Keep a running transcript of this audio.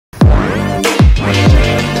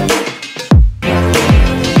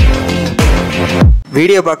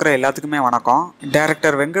Video பார்க்குற எல்லாத்துக்குமே வணக்கம்.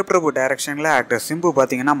 டைரக்டர் வெங்கட் பிரபு டைரக்ஷனில் ஆக்டர் சிம்பு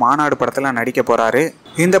பார்த்தீங்கன்னா மாநாடு படத்தில் நடிக்க போகிறாரு.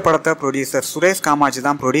 இந்த படத்தை ப்ரொடியூசர் சுரேஷ் காமாட்சி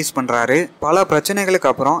தான் ப்ரொடியூஸ் பண்ணுறாரு. பல பிரச்சனைகளுக்கு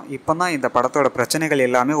அப்புறம் இப்போ தான் இந்த படத்தோட பிரச்சனைகள்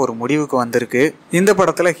எல்லாமே ஒரு முடிவுக்கு வந்திருக்கு. இந்த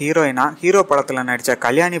படத்தில் ஹீரோ படத்தில் நடித்த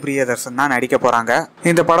கல்யாணி பிரியதர்சன் தான் நடிக்க போகிறாங்க.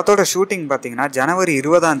 இந்த படத்தோட ஷூட்டிங் பார்த்தீங்கன்னா ஜனவரி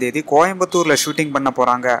 20 கோயம்புத்தூரில் ஷூட்டிங் பண்ண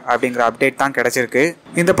போகிறாங்க அப்படிங்கிற அப்டேட் தான் கிடைச்சிருக்கு.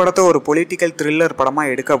 இந்த படத்தை ஒரு பொலிட்டிக்கல் த்ரில்லர்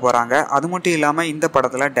படமாக எடுக்க போகிறாங்க. அது மட்டும் இல்லாமல் இந்த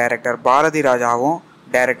படத்தில் டைரக்டர் பாரதி ராஜாவும்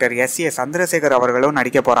டைரக்டர் SA சந்திரசேகர் அவர்களும்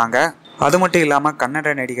நடிக்க போகிறாங்க. அது மட்டும் இல்லாமல் கன்னட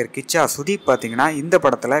நடிகர் கிச்சா சுதீப் பார்த்தீங்கன்னா இந்த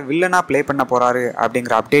படத்தில் வில்லனாக ப்ளே பண்ண போகிறாரு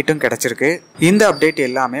அப்படிங்கிற அப்டேட்டும் கிடைச்சிருக்கு. இந்த அப்டேட்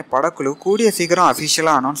எல்லாமே படக்குழு கூடிய சீக்கிரம்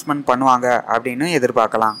அஃபிஷியலாக அனௌன்ஸ்மெண்ட் பண்ணுவாங்க அப்படின்னு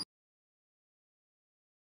எதிர்பார்க்கலாம்.